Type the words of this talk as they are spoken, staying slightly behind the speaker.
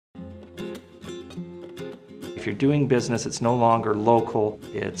If you're doing business, it's no longer local,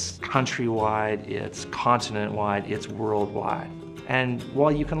 it's countrywide, it's continent-wide, it's worldwide. And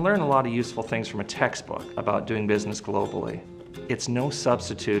while you can learn a lot of useful things from a textbook about doing business globally, it's no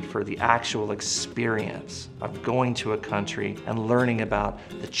substitute for the actual experience of going to a country and learning about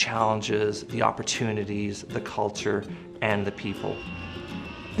the challenges, the opportunities, the culture, and the people.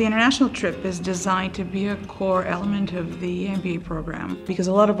 The international trip is designed to be a core element of the MBA program because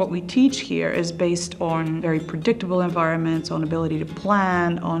a lot of what we teach here is based on very predictable environments, on ability to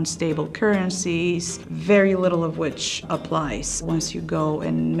plan, on stable currencies, very little of which applies once you go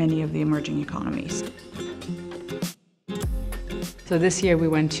in many of the emerging economies. So this year we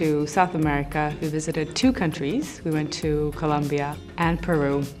went to South America. We visited 2 countries. We went to Colombia and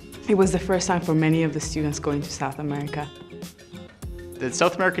Peru. It was the first time for many of the students going to South America. The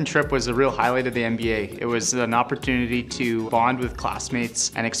South American trip was a real highlight of the MBA. It was an opportunity to bond with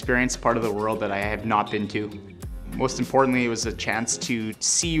classmates and experience part of the world that I have not been to. Most importantly, it was a chance to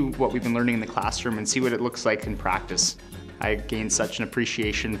see what we've been learning in the classroom and see what it looks like in practice. I gained such an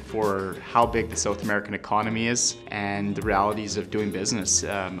appreciation for how big the South American economy is and the realities of doing business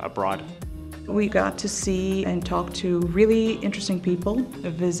abroad. We got to see and talk to really interesting people,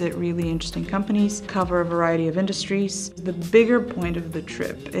 visit really interesting companies, cover a variety of industries. The bigger point of the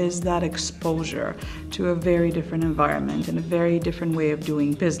trip is that exposure to a very different environment and a very different way of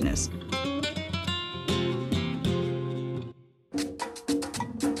doing business.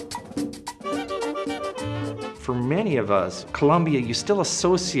 For many of us, Colombia, you still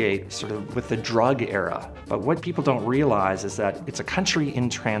associate sort of with the drug era. But what people don't realize is that it's a country in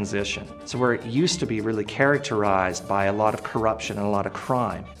transition. So where it used to be really characterized by a lot of corruption and a lot of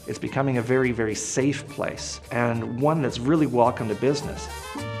crime, it's becoming a very, very safe place and one that's really welcome to business.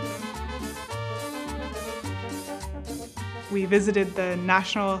 We visited the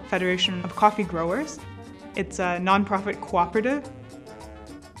National Federation of Coffee Growers. It's a nonprofit cooperative.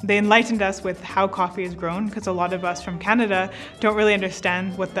 They enlightened us with how coffee is grown because a lot of us from Canada don't really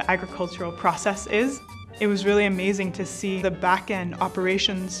understand what the agricultural process is. It was really amazing to see the back-end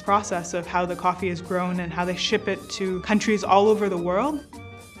operations process of how the coffee is grown and how they ship it to countries all over the world.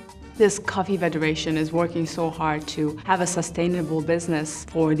 This coffee federation is working so hard to have a sustainable business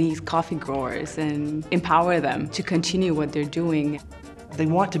for these coffee growers and empower them to continue what they're doing. They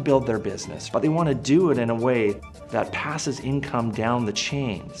want to build their business, but they want to do it in a way that passes income down the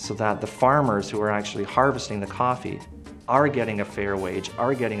chain so that the farmers who are actually harvesting the coffee are getting a fair wage,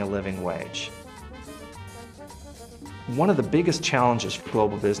 are getting a living wage. One of the biggest challenges for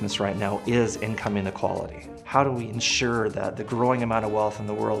global business right now is income inequality. How do we ensure that the growing amount of wealth in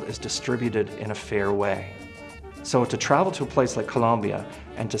the world is distributed in a fair way? So to travel to a place like Colombia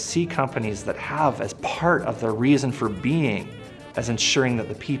and to see companies that have as part of their reason for being as ensuring that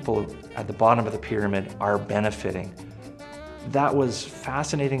the people at the bottom of the pyramid are benefiting, that was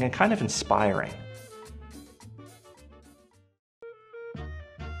fascinating and kind of inspiring.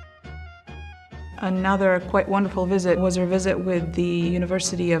 Another quite wonderful visit was our visit with the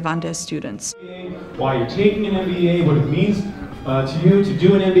University of Andes students. Why you're taking an MBA, what it means to you to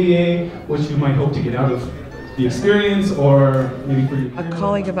do an MBA, what you might hope to get out of the experience, or maybe for you. A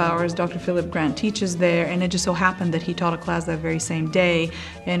colleague of ours, Dr. Philip Grant, teaches there, and it just so happened that he taught a class that very same day,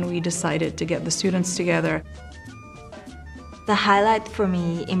 and we decided to get the students together. The highlight for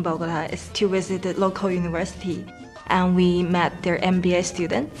me in Bogota is to visit the local university, and we met their MBA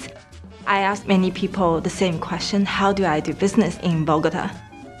students. I asked many people the same question: how do I do business in Bogota?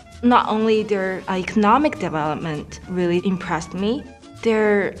 Not only their economic development really impressed me,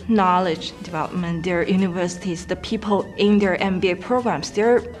 their knowledge development, their universities, the people in their MBA programs,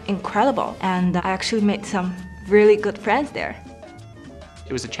 they're incredible. And I actually made some really good friends there.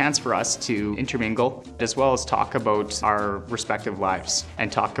 It was a chance for us to intermingle as well as talk about our respective lives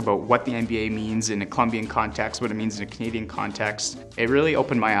and talk about what the MBA means in a Colombian context, what it means in a Canadian context. It really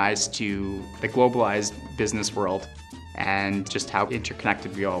opened my eyes to the globalized business world and just how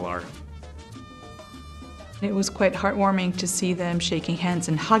interconnected we all are. It was quite heartwarming to see them shaking hands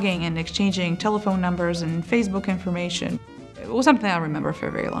and hugging and exchanging telephone numbers and Facebook information. It was something I'll remember for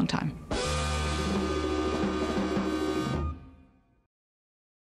a very long time.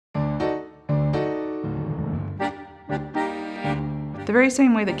 The very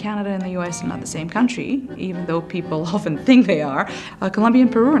same way that Canada and the US are not the same country, even though people often think they are, Colombia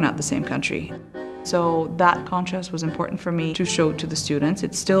and Peru are not the same country. So that contrast was important for me to show to the students.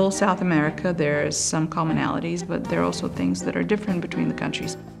 It's still South America, there's some commonalities, but there are also things that are different between the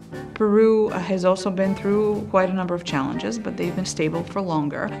countries. Peru has also been through quite a number of challenges, but they've been stable for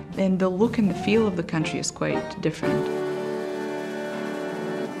longer. And the look and the feel of the country is quite different.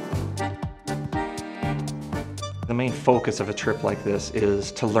 The main focus of a trip like this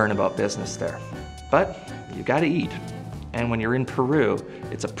is to learn about business there. But you gotta eat. And when you're in Peru,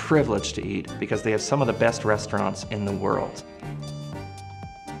 it's a privilege to eat because they have some of the best restaurants in the world.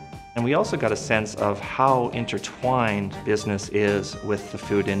 And we also got a sense of how intertwined business is with the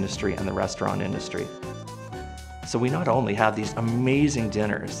food industry and the restaurant industry. So we not only have these amazing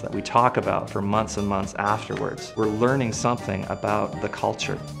dinners that we talk about for months and months afterwards, we're learning something about the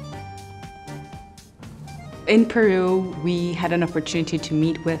culture. In Peru, we had an opportunity to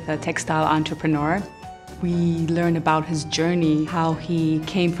meet with a textile entrepreneur. We learned about his journey, how he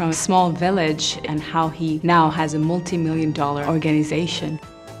came from a small village and how he now has a multi-million-dollar organization.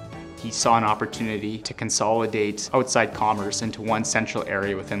 He saw an opportunity to consolidate outside commerce into one central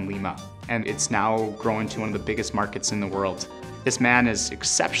area within Lima, and it's now grown to one of the biggest markets in the world. This man is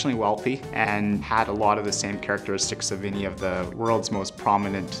exceptionally wealthy and had a lot of the same characteristics of any of the world's most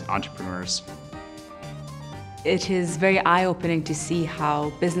prominent entrepreneurs. It is very eye-opening to see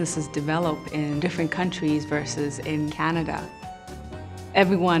how businesses develop in different countries versus in Canada.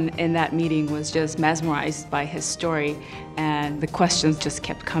 Everyone in that meeting was just mesmerized by his story, and the questions just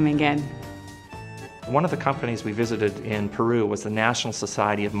kept coming in. One of the companies we visited in Peru was the National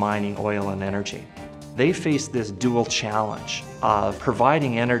Society of Mining, Oil and Energy. They faced this dual challenge of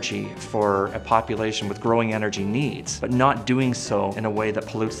providing energy for a population with growing energy needs, but not doing so in a way that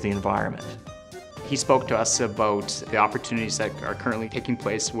pollutes the environment. He spoke to us about the opportunities that are currently taking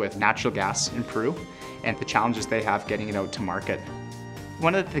place with natural gas in Peru and the challenges they have getting it out to market.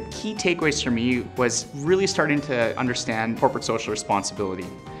 One of the key takeaways for me was really starting to understand corporate social responsibility.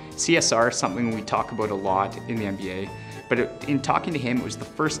 CSR is something we talk about a lot in the MBA, but in talking to him, it was the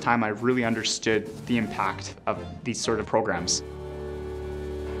first time I really understood the impact of these sort of programs.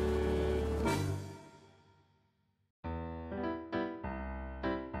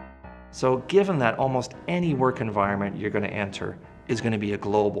 So given that almost any work environment you're going to enter is going to be a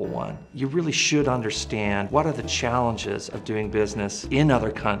global one, you really should understand what are the challenges of doing business in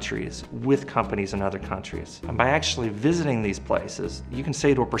other countries with companies in other countries. And by actually visiting these places, you can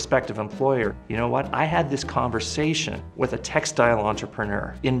say to a prospective employer, you know what, I had this conversation with a textile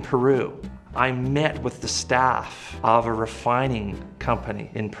entrepreneur in Peru. I met with the staff of a refining company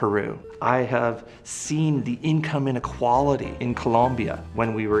in Peru. I have seen the income inequality in Colombia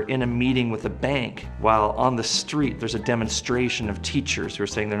when we were in a meeting with a bank, while on the street there's a demonstration of teachers who are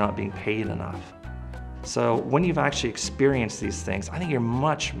saying they're not being paid enough. So when you've actually experienced these things, I think you're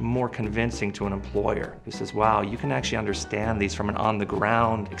much more convincing to an employer who says, wow, you can actually understand these from an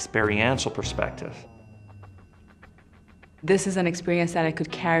on-the-ground experiential perspective. This is an experience that I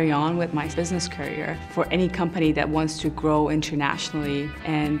could carry on with my business career for any company that wants to grow internationally.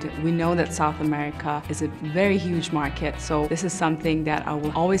 And we know that South America is a very huge market, so this is something that I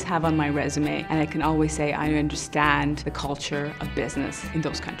will always have on my resume, and I can always say I understand the culture of business in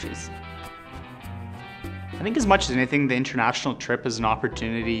those countries. I think as much as anything, the international trip is an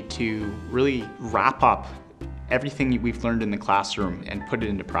opportunity to really wrap up everything we've learned in the classroom and put it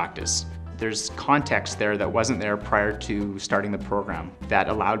into practice. There's context there that wasn't there prior to starting the program that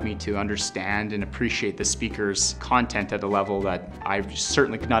allowed me to understand and appreciate the speaker's content at a level that I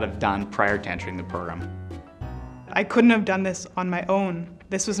certainly could not have done prior to entering the program. I couldn't have done this on my own.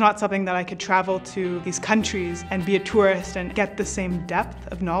 This was not something that I could travel to these countries and be a tourist and get the same depth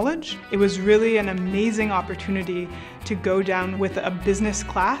of knowledge. It was really an amazing opportunity to go down with a business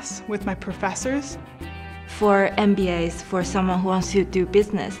class with my professors. For MBAs, for someone who wants to do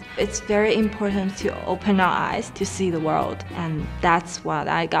business, it's very important to open our eyes to see the world, and that's what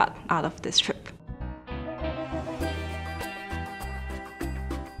I got out of this trip.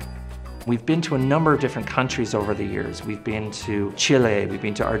 We've been to a number of different countries over the years. We've been to Chile, we've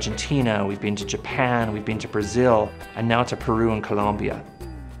been to Argentina, we've been to Japan, we've been to Brazil, and now to Peru and Colombia.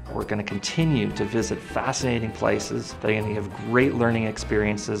 We're going to continue to visit fascinating places. They're going to have great learning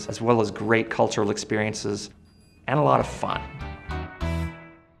experiences as well as great cultural experiences and a lot of fun.